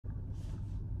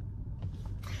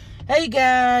Hey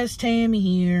guys, Tammy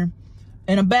here,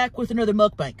 and I'm back with another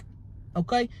mukbang,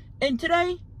 okay? And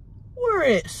today, we're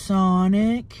at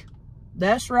Sonic.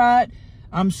 That's right,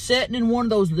 I'm sitting in one of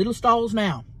those little stalls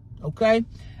now, okay?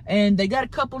 And they got a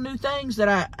couple new things that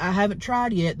I haven't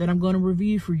tried yet that I'm going to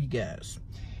review for you guys.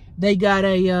 They got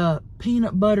a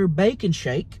peanut butter bacon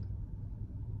shake,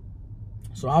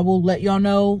 so I will let y'all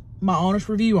know my honest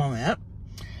review on that.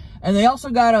 And they also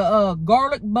got a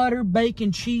garlic butter bacon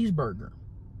cheeseburger,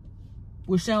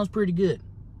 which sounds pretty good,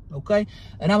 okay?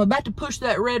 And I'm about to push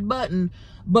that red button,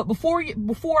 but before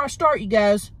I start, you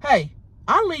guys, hey,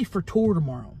 I leave for tour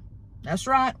tomorrow. That's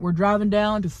right, we're driving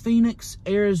down to Phoenix,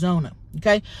 Arizona,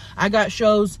 okay? I got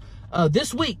shows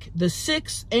this week, the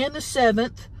 6th and the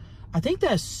 7th. I think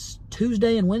that's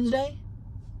Tuesday and Wednesday.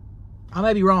 I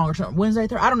may be wrong or something. Wednesday,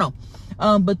 Thursday, I don't know.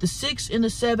 But the 6th and the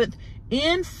 7th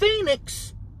in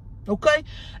Phoenix, okay?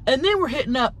 And then we're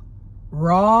hitting up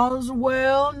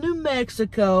Roswell, New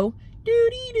Mexico,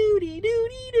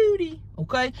 doody,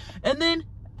 okay? And then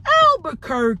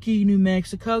Albuquerque, New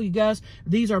Mexico. You guys,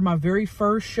 these are my very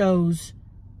first shows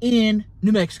in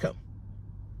New Mexico.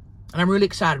 And I'm really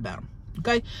excited about them,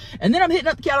 okay? And then I'm hitting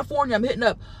up California. I'm hitting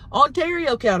up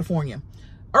Ontario, California,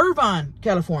 Irvine,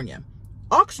 California,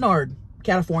 Oxnard,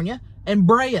 California, and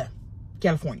Brea,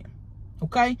 California.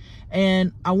 Okay,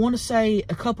 and I want to say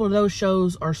a couple of those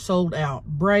shows are sold out.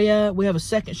 Brea, we have a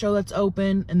second show that's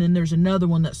open, and then there's another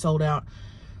one that's sold out.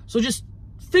 So just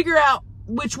figure out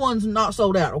which one's not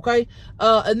sold out, okay?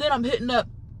 And then I'm hitting up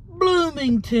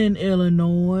Bloomington,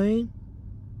 Illinois,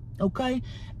 okay?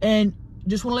 And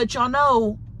just want to let y'all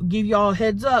know, give y'all a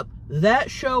heads up,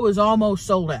 that show is almost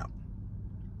sold out.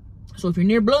 So if you're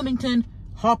near Bloomington,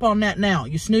 hop on that now.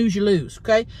 You snooze, you lose,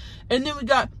 okay? And then we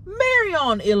got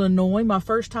Marion, Illinois. My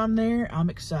first time there. I'm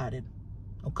excited,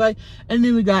 okay? And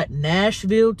then we got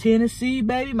Nashville, Tennessee,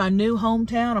 baby. My new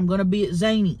hometown. I'm going to be at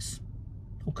Zany's,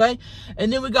 okay?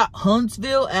 And then we got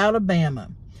Huntsville,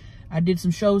 Alabama. I did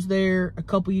some shows there a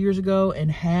couple years ago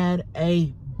and had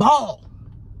a ball.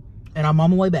 And I'm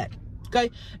on my way back,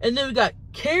 okay? And then we got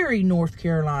Cary, North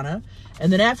Carolina.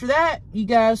 And then after that, you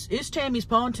guys, it's Tammy's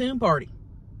Pontoon Party.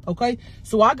 Okay,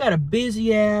 so I got a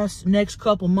busy ass next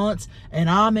couple months, and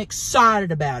I'm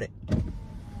excited about it.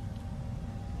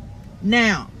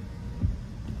 Now,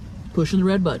 pushing the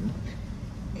red button.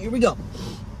 Here we go.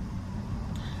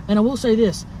 And I will say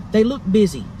this: they look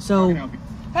busy. So,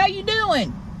 how you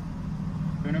doing?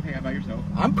 Doing okay. How about yourself?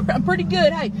 I'm pretty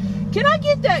good. Hey, can I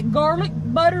get that garlic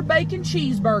butter bacon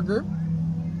cheeseburger?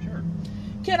 Sure.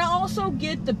 Can I also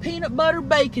get the peanut butter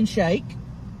bacon shake?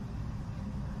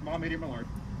 Small, medium, or large?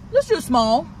 Let's do a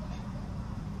small.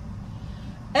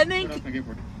 And then, What else can I get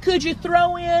for you? could you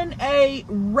throw in a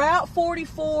Route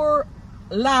 44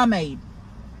 limeade?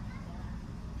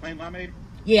 Plain limeade?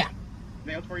 Yeah.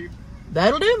 Anything else for you?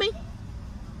 That'll do me.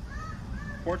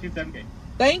 14.78.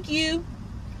 Thank you.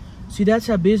 See, that's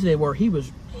how busy they were. He was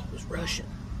rushing.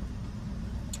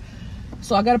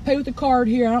 So I got to pay with the card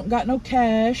here. I don't got no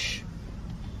cash.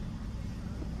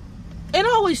 And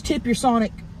always tip your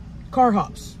Sonic car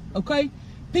hops, okay?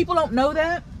 People don't know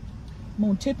that. I'm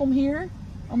going to tip them here.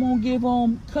 I'm going to give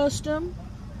them custom.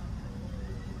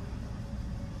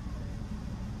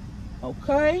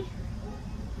 Okay.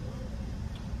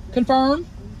 Confirm.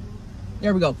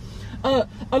 There we go. A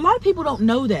lot of people don't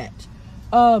know that.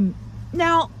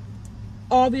 Now,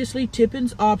 obviously,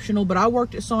 tipping's optional, but I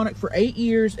worked at Sonic for 8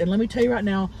 years, and let me tell you right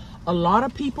now, a lot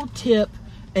of people tip,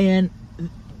 and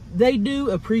they do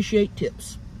appreciate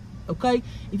tips. Okay,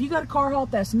 if you got a car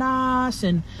hop that's nice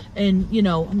and you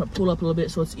know, I'm gonna pull up a little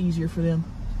bit so it's easier for them.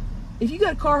 If you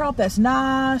got a car hop that's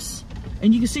nice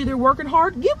and you can see they're working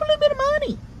hard, give them a little bit of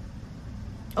money.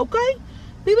 Okay,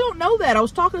 people don't know that. I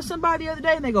was talking to somebody the other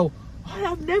day and they go, oh,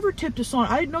 I've never tipped a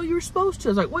Sonic. I didn't know you were supposed to.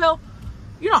 I was like, well,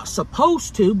 you're not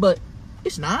supposed to, but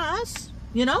it's nice,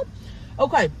 you know.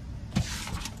 Okay,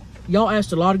 y'all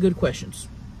asked a lot of good questions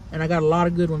and I got a lot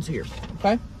of good ones here.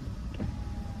 Okay.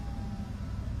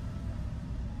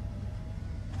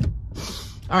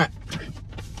 All right,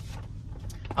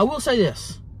 I will say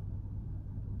this.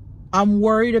 I'm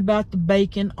worried about the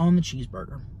bacon on the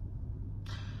cheeseburger.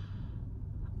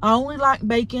 I only like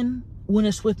bacon when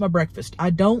it's with my breakfast.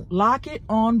 I don't like it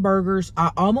on burgers.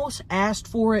 I almost asked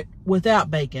for it without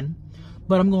bacon,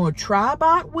 but I'm going to try a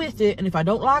bite with it, and if I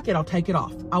don't like it, I'll take it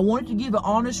off. I wanted to give an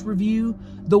honest review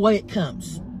the way it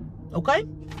comes, okay?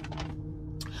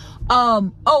 Oh,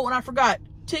 and I forgot.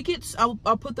 Tickets, I'll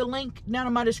put the link down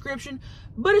in my description,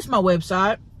 but it's my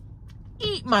website,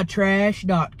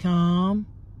 eatmytrash.com,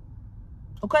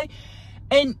 okay?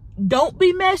 And don't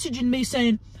be messaging me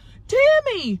saying,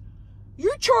 Tammy,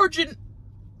 you're charging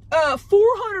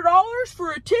 $400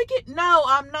 for a ticket? No,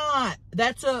 I'm not.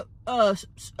 That's a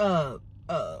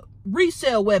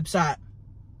resale website.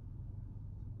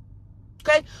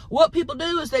 Okay, what people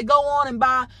do is they go on and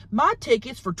buy my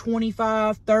tickets for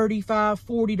 $25, $35,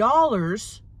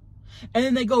 $40, and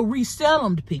then they go resell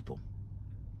them to people.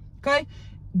 Okay,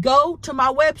 go to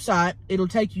my website. It'll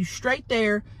take you straight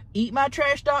there,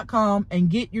 eatmytrash.com, and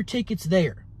get your tickets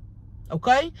there.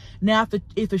 Okay, now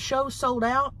if a show's sold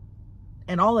out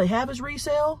and all they have is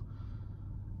resale,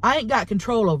 I ain't got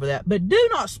control over that. But do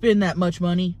not spend that much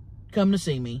money come to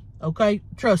see me. Okay,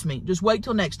 trust me. Just wait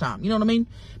till next time. You know what I mean?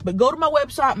 But go to my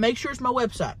website. Make sure it's my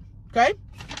website. Okay?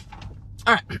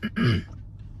 All right.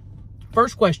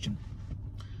 First question.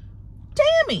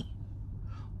 Tammy,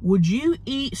 would you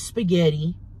eat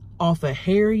spaghetti off a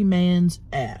hairy man's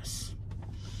ass?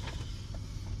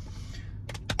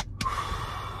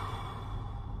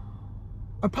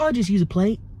 Or probably just use a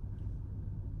plate.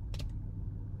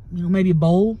 You know, maybe a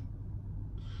bowl.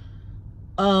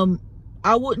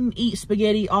 I wouldn't eat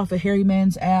spaghetti off a hairy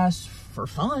man's ass for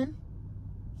fun.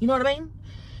 You know what I mean?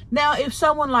 Now, if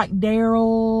someone like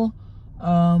Daryl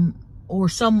or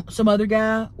some other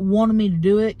guy wanted me to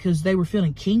do it because they were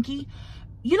feeling kinky,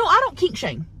 you know, I don't kink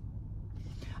shame.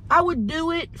 I would do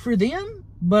it for them,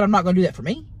 but I'm not going to do that for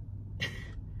me. Does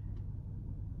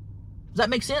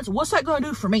that make sense? What's that going to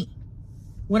do for me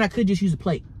when I could just use a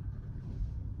plate?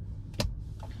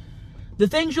 The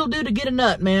things you'll do to get a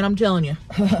nut, man, I'm telling you.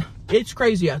 It's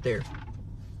crazy out there.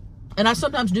 And I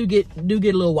sometimes do get a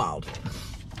little wild.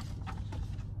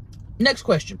 Next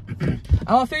question.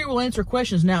 I figure we'll answer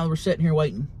questions now that we're sitting here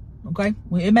waiting. Okay?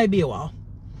 Well, it may be a while.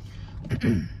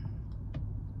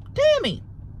 Tammy,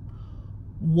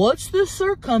 what's the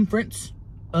circumference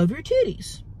of your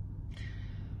titties?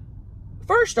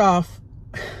 First off,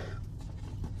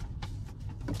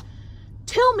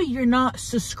 tell me you're not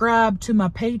subscribed to my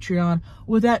Patreon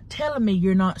without telling me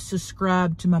you're not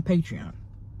subscribed to my Patreon.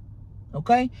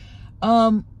 Okay?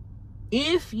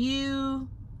 If you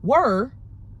were,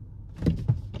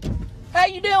 how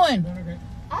you doing?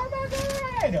 Oh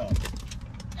my God!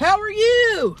 How are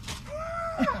you?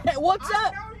 What's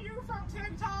up? I know you from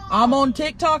TikTok. I'm on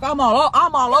TikTok. I'm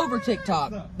all over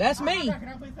TikTok. That's me. Can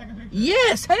I please take a picture?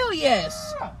 Yes, hell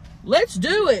yes. Yeah. Let's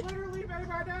do it. Literally made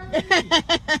my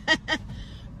day.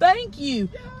 Thank you.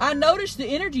 I noticed the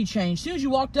energy change. As soon as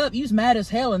you walked up, you was mad as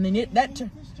hell, and then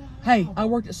hey, I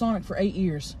worked at Sonic for 8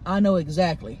 years. I know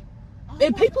exactly.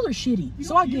 And people are shitty,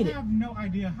 so I get it. You have no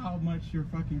idea how much your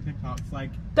fucking TikToks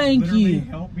like. Thank you.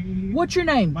 Help me. What's your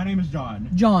name? My name is John.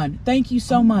 John. Thank you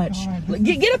so much. God,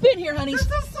 get up in here, honey. This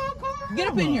is so cool. Get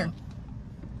up in here.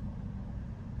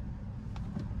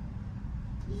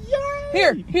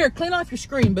 Yay! Here, clean off your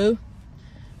screen, boo.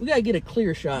 We gotta get a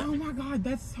clear shot. Oh my God,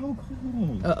 that's so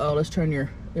cool. Uh-oh, let's turn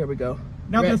there we go.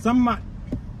 Now, because some of my...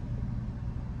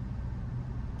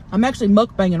 I'm actually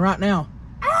mukbanging right now.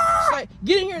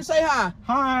 Get in here and say hi.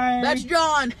 Hi. That's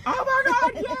John. Oh my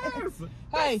God, yes.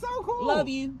 Hey, that's so cool. Love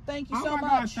you. Thank you so much.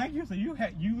 God, thank you. So you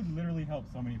literally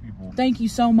helped so many people. Thank you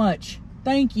so much.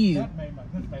 Thank you. That made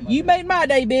my You made my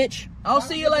day, bitch. I'll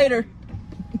see you later.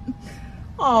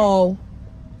 Oh,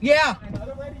 yeah.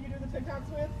 Another lady you do the TikToks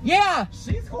with? Yeah.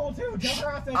 She's cool too. Tell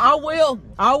her I said I will.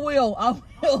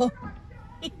 Oh,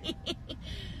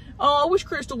 I wish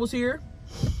Crystal was here.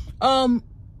 What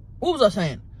was I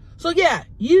saying? So yeah,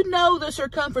 you know the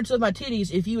circumference of my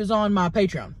titties if you was on my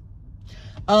Patreon.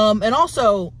 And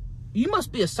also, you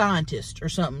must be a scientist or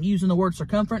something using the word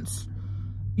circumference.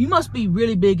 You must be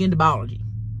really big into biology.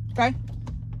 Okay?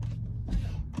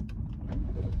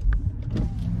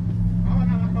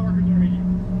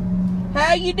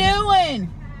 How you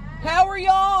doing? How are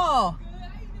y'all?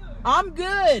 I'm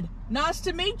good. Nice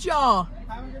to meet y'all.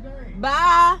 Have a good day.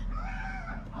 Bye.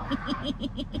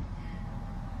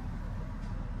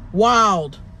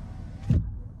 Wild.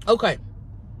 Okay.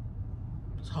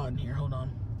 It's hot in here. Hold on.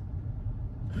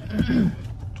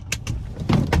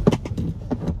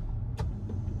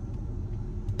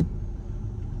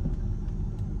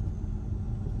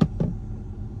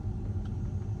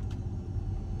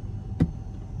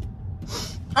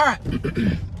 All right.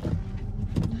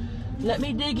 Let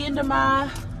me dig into my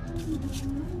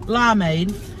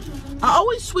limeade. I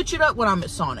always switch it up when I'm at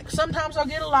Sonic. Sometimes I'll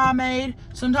get a limeade.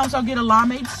 Sometimes I'll get a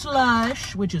limeade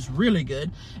slush, which is really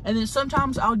good. And then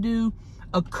sometimes I'll do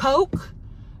a Coke,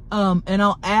 and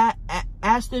I'll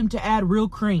ask them to add real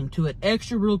cream to it,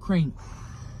 extra real cream.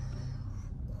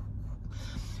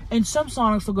 And some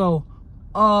Sonics will go,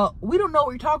 we don't know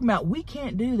what you're talking about. We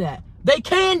can't do that. They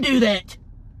can do that.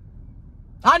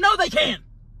 I know they can.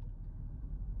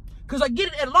 Because I get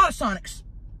it at a lot of Sonics.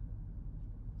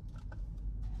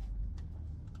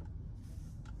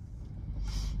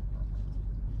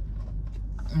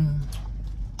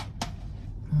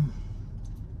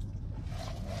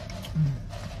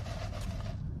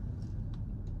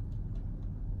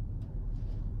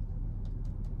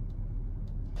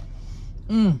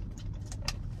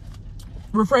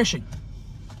 Refreshing.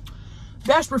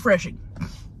 That's refreshing.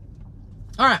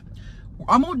 All right,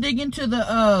 I'm gonna dig into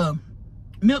the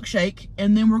milkshake,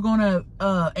 and then we're gonna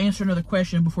answer another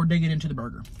question before digging into the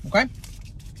burger. Okay.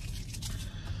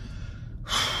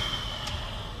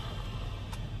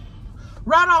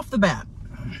 Right off the bat,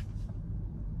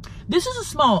 this is a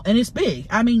small, and it's big.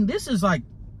 I mean, this is like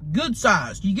good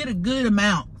size. You get a good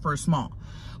amount for a small.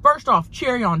 First off,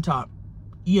 cherry on top.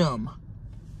 Yum.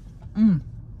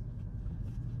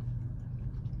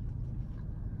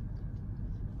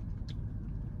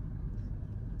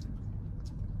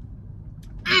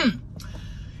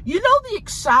 You know the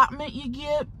excitement you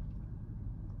get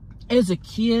as a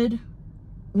kid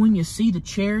when you see the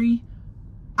cherry?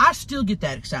 I still get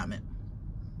that excitement.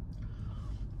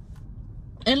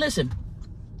 And listen,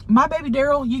 my baby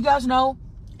Daryl, you guys know,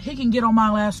 he can get on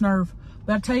my last nerve.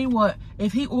 But I tell you what,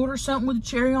 if he orders something with a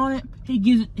cherry on it, he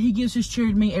gives his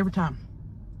cherry to me every time.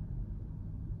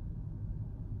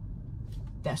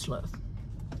 That's love.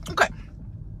 Okay.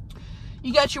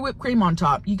 You got your whipped cream on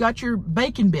top. You got your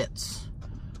bacon bits.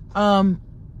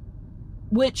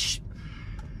 Which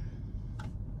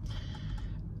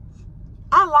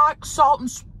I like salt and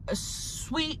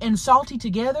sweet and salty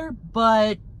together,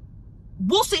 but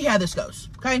we'll see how this goes.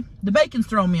 Okay, the bacon's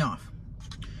throwing me off.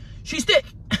 She's thick,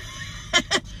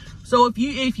 so if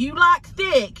you like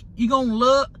thick, you're gonna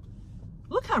look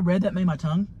how red that made my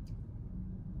tongue.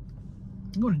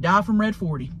 I'm gonna die from red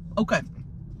 40. Okay,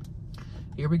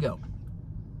 here we go.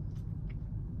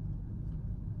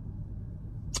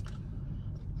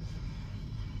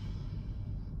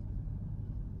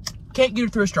 Can't get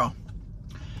it through a straw.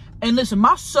 And listen,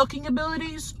 my sucking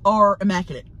abilities are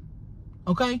immaculate.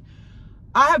 Okay?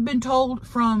 I have been told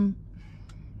from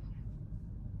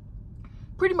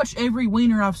pretty much every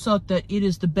wiener I've sucked that it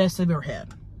is the best I've ever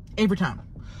had. Every time.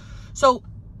 So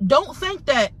don't think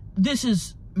that this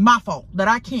is my fault, that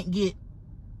I can't get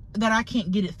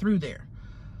it through there.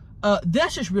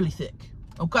 That's just really thick.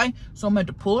 Okay? So I'm going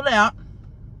to pull it out.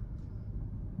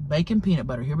 Bacon peanut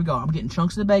butter. Here we go. I'm getting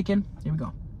chunks of the bacon. Here we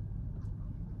go.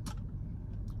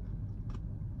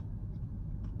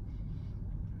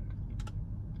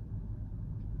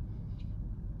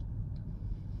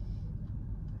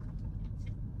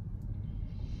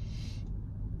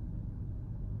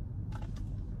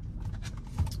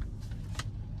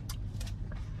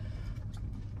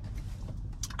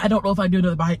 I don't know if I do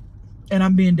another bite, and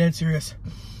I'm being dead serious.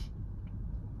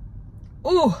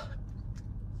 Ooh.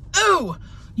 Ooh.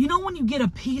 You know when you get a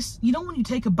piece, you know when you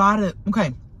take a bite of,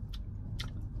 okay.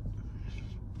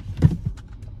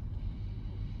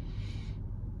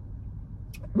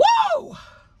 Whoa!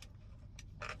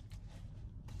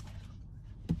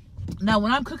 Now,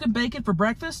 when I'm cooking bacon for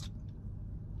breakfast,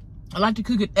 I like to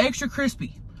cook it extra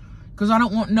crispy because I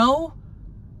don't want no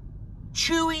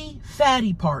chewy,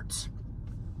 fatty parts.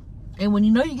 And when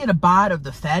you know you get a bite of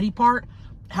the fatty part,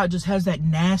 how it just has that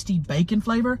nasty bacon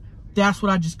flavor, that's what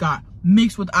I just got,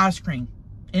 mixed with ice cream.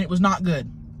 And it was not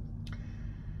good.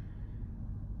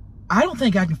 I don't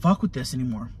think I can fuck with this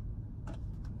anymore.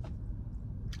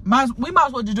 We might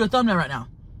as well just do a thumbnail right now.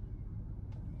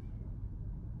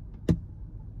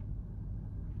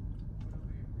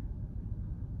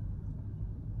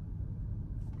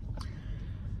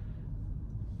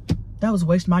 That was a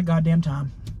waste of my goddamn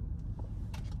time.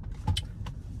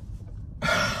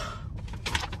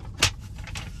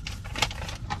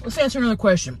 Let's answer another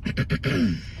question.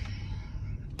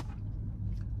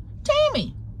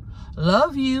 Tammy,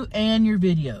 love you and your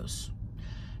videos.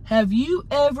 Have you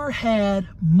ever had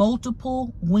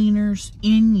multiple wieners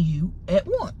in you at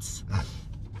once?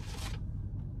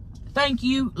 Thank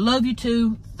you. Love you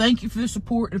too. Thank you for the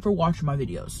support and for watching my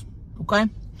videos. Okay?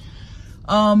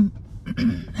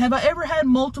 Have I ever had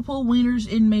multiple wieners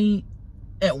in me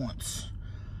at once?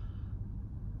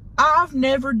 I've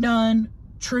never done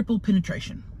triple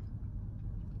penetration.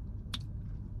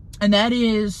 And that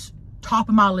is top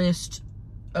of my list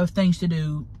of things to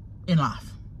do in life.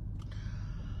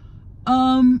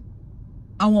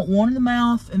 I want one in the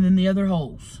mouth and then the other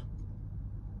holes.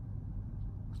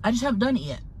 I just haven't done it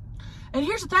yet. And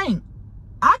here's the thing.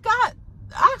 I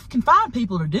can find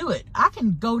people to do it. I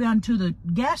can go down to the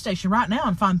gas station right now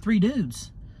and find 3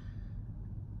 dudes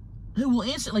who will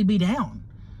instantly be down.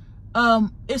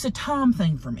 It's a time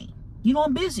thing for me. You know,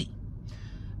 I'm busy.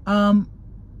 I'm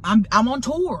on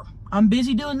tour. I'm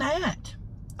busy doing that.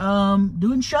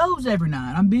 doing shows every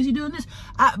night. I'm busy doing this.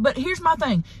 But here's my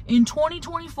thing. In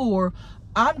 2024,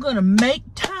 I'm going to make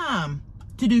time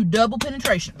to do double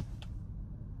penetration.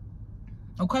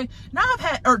 Okay? Now I've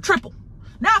had, or triple.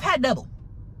 Now I've had double.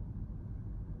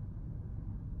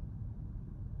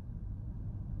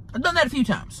 I've done that a few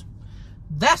times.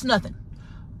 That's nothing.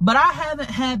 But I haven't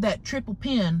had that triple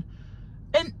pin.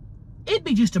 And it'd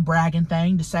be just a bragging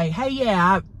thing to say, hey,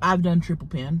 yeah, I've done triple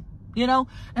pin. You know?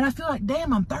 And I feel like,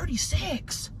 damn, I'm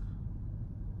 36.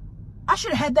 I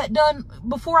should have had that done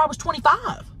before I was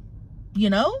 25. You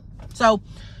know? So,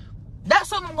 that's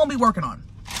something I'm going to be working on.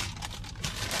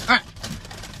 Alright.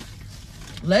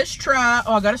 Let's try.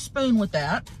 Oh, I got a spoon with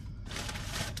that.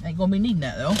 Ain't going to be needing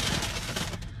that, though.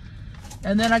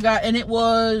 And then I got, and it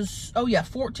was, oh yeah,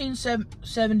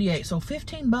 $14.78. So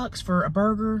 $15 for a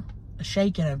burger, a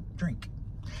shake, and a drink.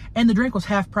 And the drink was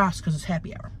half price because it's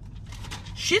happy hour.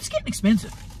 Shit's getting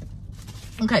expensive.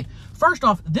 Okay, first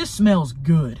off, this smells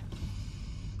good.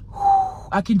 Whew,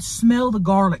 I can smell the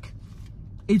garlic.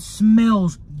 It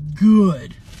smells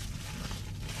good.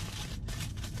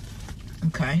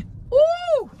 Okay.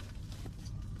 Ooh!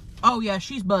 Oh yeah,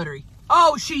 she's buttery.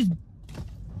 Oh, she's...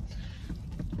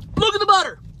 Look at the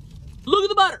butter. Look at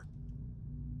the butter.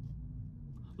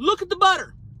 Look at the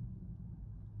butter.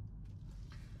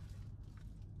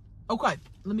 Okay,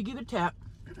 let me give it a tap.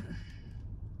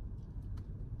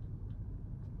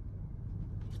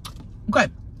 Okay,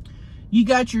 you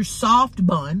got your soft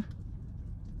bun.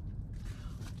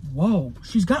 Whoa,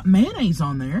 she's got mayonnaise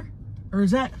on there. Or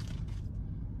is that?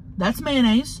 That's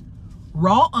mayonnaise.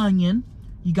 Raw onion.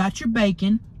 You got your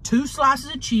bacon. 2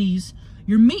 slices of cheese.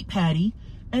 Your meat patty.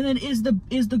 And then is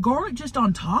the garlic just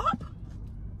on top?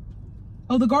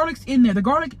 Oh, the garlic's in there. The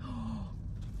garlic. Oh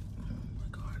my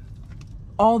God.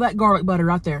 All that garlic butter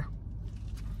right there.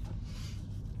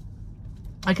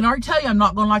 I can already tell you I'm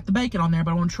not going to like the bacon on there,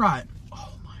 but I want to try it.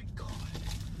 Oh my God.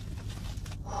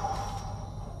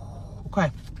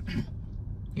 Okay.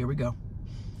 Here we go.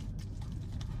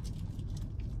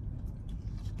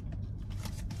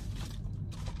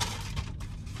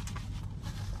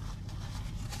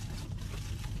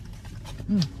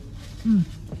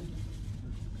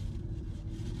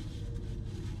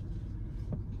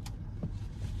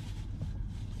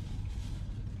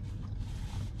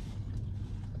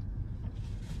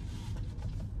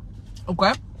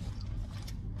 Okay.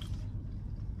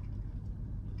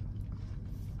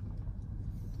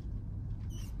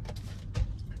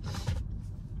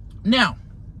 Now,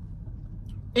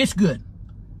 it's good.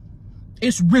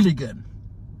 It's really good.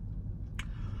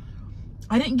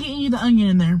 I didn't get any of the onion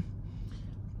in there.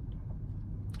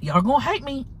 Y'all gonna hate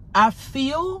me. I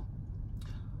feel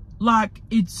like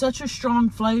it's such a strong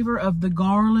flavor of the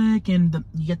garlic and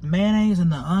you get the mayonnaise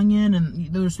and the onion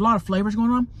and there's a lot of flavors going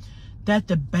on, that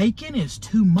the bacon is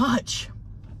too much.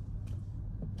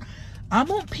 I'm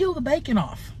gonna peel the bacon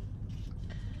off.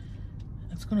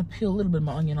 It's gonna peel a little bit of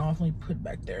my onion off. Let me put it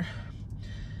back there.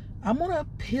 I'm gonna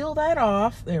peel that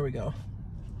off. There we go.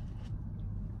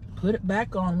 Put it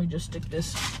back on. Let me just stick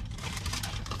this.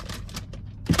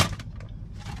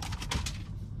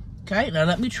 Okay, now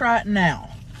let me try it now.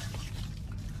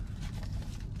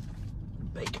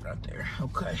 Bacon right there.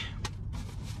 Okay.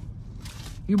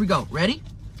 Here we go. Ready?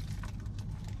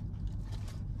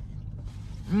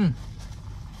 Mmm.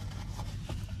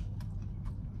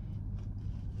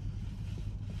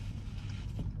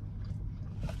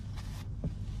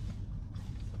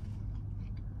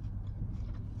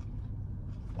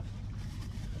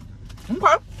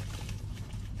 Okay.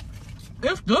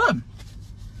 It's good.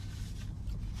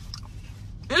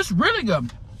 It's really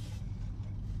good.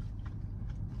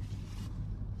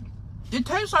 It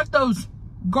tastes like those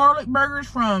garlic burgers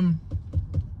from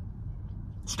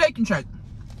Steak and Shake.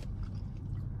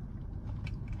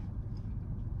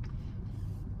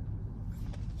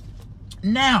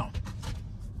 Now,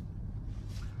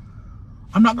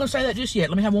 I'm not going to say that just yet.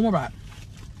 Let me have one more bite.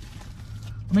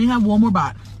 Let me have one more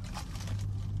bite.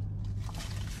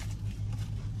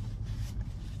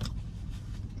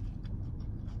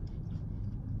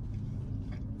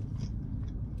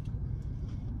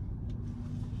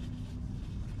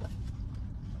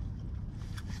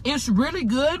 It's really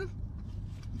good.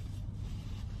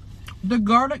 The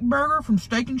garlic burger from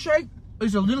Steak and Shake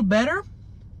is a little better.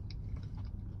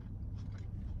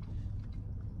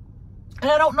 And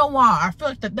I don't know why. I feel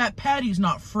like that patty's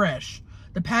not fresh.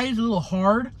 The patty's a little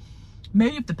hard.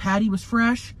 Maybe if the patty was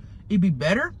fresh, it'd be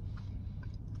better.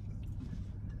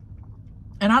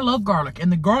 And I love garlic.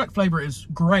 And the garlic flavor is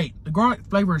great. The garlic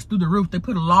flavor is through the roof. They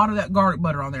put a lot of that garlic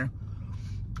butter on there.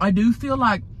 I do feel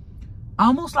like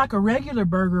almost like a regular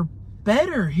burger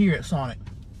better here at Sonic.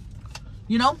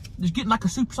 You know, just getting like a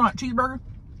supersonic cheeseburger.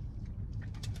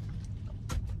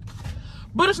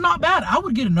 But it's not bad. I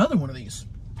would get another one of these.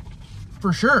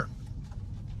 For sure.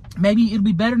 Maybe it'll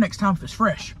be better next time if it's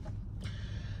fresh.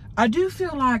 I do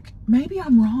feel like maybe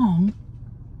I'm wrong.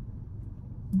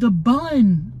 The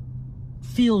bun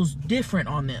feels different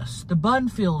on this. The bun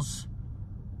feels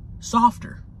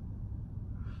softer.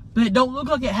 But it don't look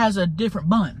like it has a different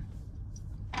bun.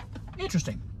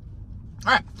 Interesting.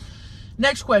 All right.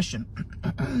 Next question.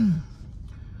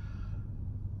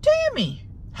 Tammy,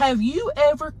 have you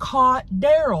ever caught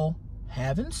Daryl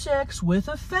having sex with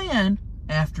a fan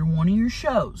after one of your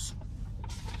shows?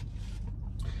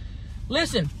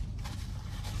 Listen,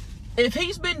 if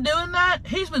he's been doing that,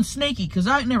 he's been sneaky because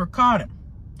I ain't never caught him.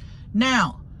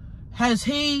 Now, has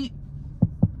he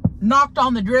knocked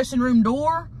on the dressing room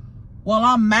door while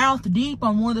I'm mouth deep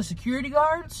on one of the security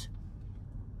guards?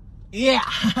 Yeah.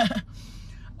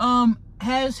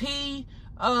 Has he,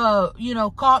 you know,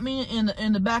 caught me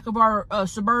in the back of our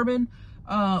Suburban,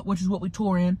 which is what we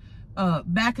tore in,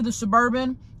 back of the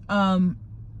Suburban,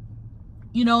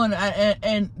 you know,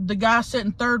 and the guy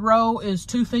sitting third row is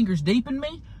 2 fingers deep in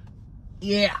me?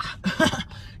 Yeah.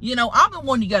 You know, I'm the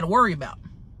one you got to worry about,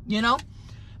 you know?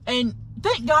 And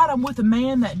thank God I'm with a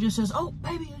man that just says, oh,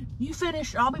 baby, you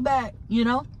finish, I'll be back, you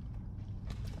know?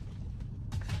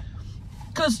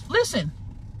 Because, listen,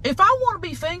 if I want to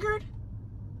be fingered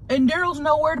and Daryl's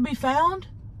nowhere to be found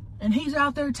and he's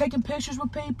out there taking pictures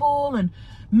with people and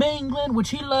mingling, which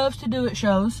he loves to do at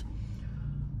shows,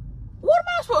 what am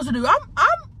I supposed to do?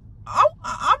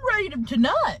 I'm ready to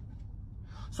nut.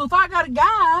 So if I got a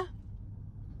guy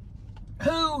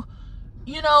who,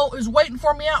 you know, is waiting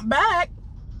for me out back,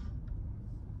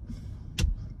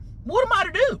 what am I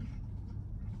to do?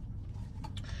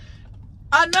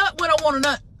 I nut when I want to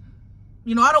nut.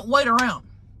 You know, I don't wait around.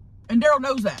 And Daryl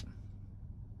knows that.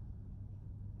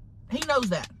 He knows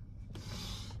that.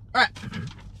 All right.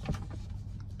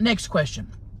 Next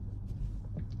question.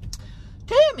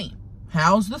 Tammy,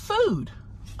 how's the food?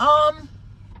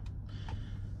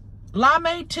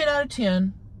 Limeade 10 out of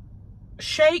 10.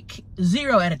 Shake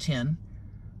 0 out of 10.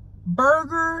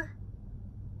 Burger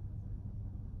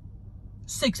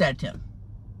 6 out of 10.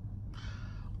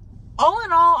 All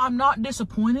in all, I'm not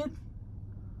disappointed.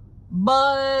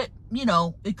 But, you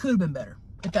know, it could have been better,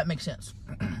 if that makes sense.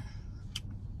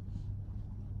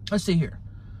 Let's see here.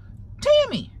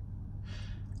 Tammy,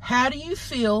 how do you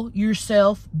feel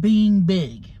yourself being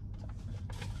big?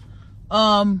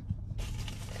 I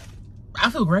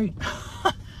feel great.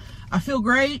 I feel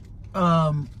great.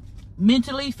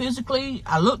 Mentally, physically,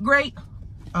 I look great.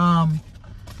 You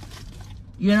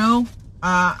know,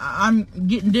 I'm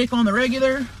getting dick on the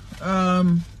regular.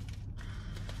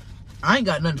 I ain't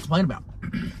got nothing to complain about.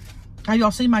 Have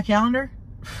y'all seen my calendar?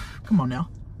 Come on now.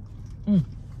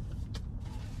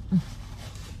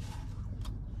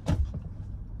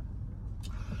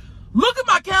 Look at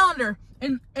my calendar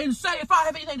and say if I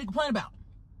have anything to complain about.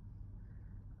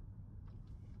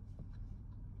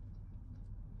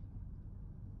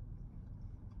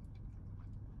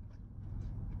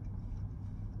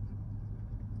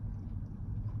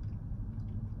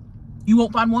 You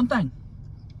won't find one thing.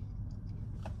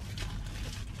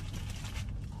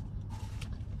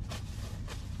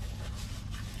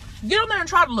 Get on there and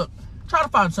try to look. Try to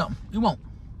find something. You won't.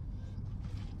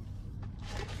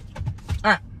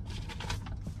 All right.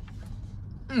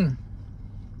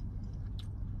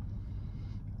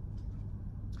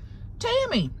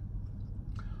 Tammy,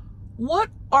 what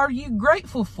are you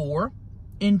grateful for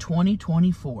in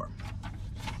 2024?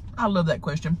 I love that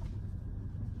question.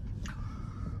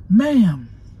 Man,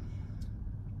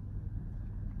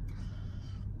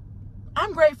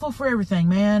 I'm grateful for everything,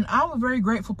 man. I'm a very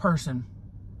grateful person.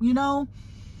 You know,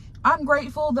 I'm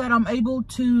grateful that I'm able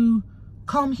to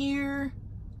come here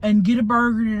and get a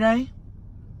burger today.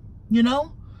 You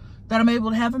know, that I'm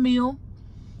able to have a meal.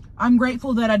 I'm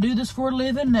grateful that I do this for a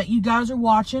living, that you guys are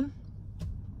watching.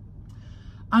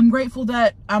 I'm grateful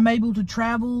that I'm able to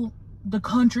travel the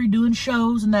country doing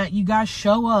shows and that you guys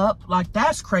show up. Like,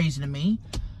 that's crazy to me.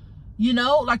 You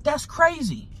know, like, that's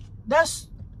crazy. That's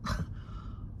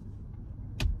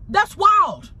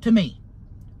wild to me.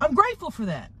 I'm grateful for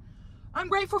that. I'm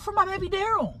grateful for my baby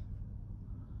Daryl,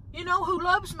 you know, who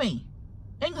loves me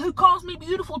and who calls me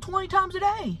beautiful 20 times a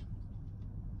day.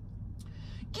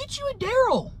 Get you a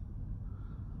Daryl.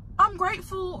 I'm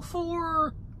grateful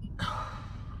for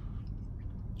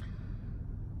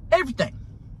everything.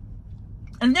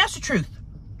 And that's the truth.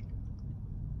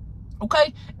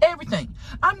 Okay? Everything.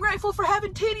 I'm grateful for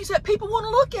having titties that people want to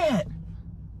look at.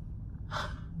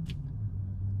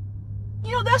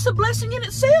 You know, that's a blessing in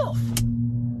itself.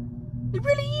 It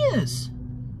really is.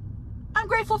 I'm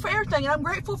grateful for everything, and I'm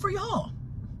grateful for y'all.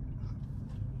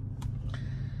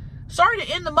 Sorry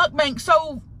to end the mukbang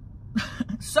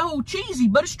so cheesy,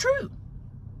 but it's true.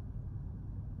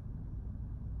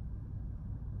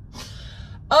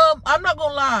 I'm not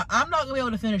gonna lie. I'm not gonna be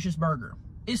able to finish this burger.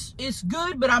 It's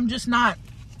good, but I'm just not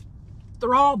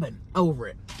throbbing over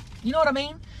it. You know what I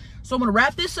mean? So I'm gonna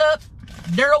wrap this up.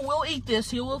 Daryl will eat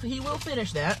this. He will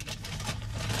finish that.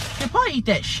 He'll probably eat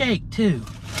that shake too.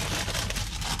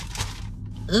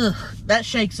 Ugh, that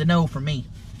shake's a no for me.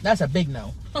 That's a big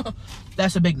no.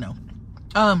 That's a big no.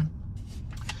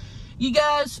 You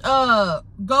guys,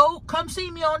 come see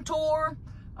me on tour.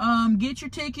 Get your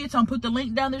tickets. I'll put the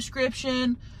link down in the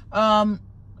description.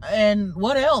 And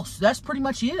what else? That's pretty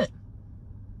much it.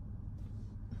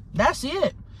 That's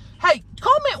it. Hey,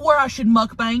 comment where I should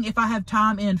mukbang if I have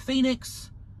time in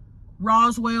Phoenix,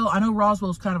 Roswell. I know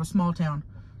Roswell's kind of a small town.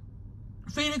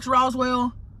 Phoenix,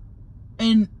 Roswell,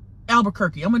 and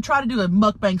Albuquerque. I'm going to try to do a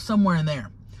mukbang somewhere in there.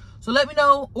 So let me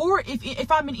know. Or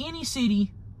if I'm in any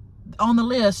city on the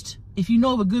list, if you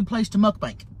know of a good place to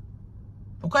mukbang.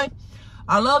 Okay?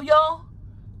 I love y'all.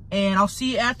 And I'll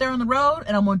see you out there on the road.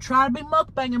 And I'm going to try to be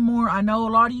mukbanging more. I know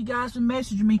a lot of you guys have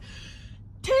messaged me.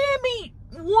 Tammy,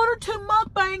 1 or 2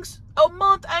 mukbangs a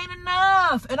month ain't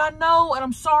enough. And I know, and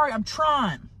I'm sorry, I'm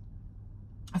trying.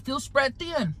 I feel spread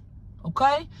thin.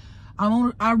 Okay?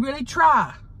 I really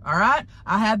try. All right?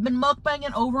 I have been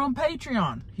mukbanging over on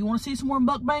Patreon. If you want to see some more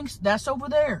mukbangs, that's over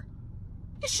there.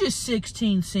 It's just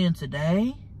 16 cents a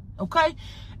day. Okay?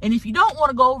 And if you don't want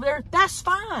to go over there, that's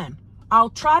fine. I'll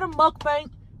try to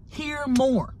mukbang here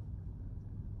more.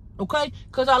 Okay?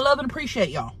 Because I love and appreciate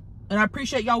y'all. And I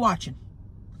appreciate y'all watching.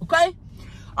 Okay?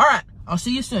 All right. I'll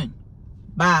see you soon.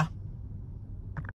 Bye.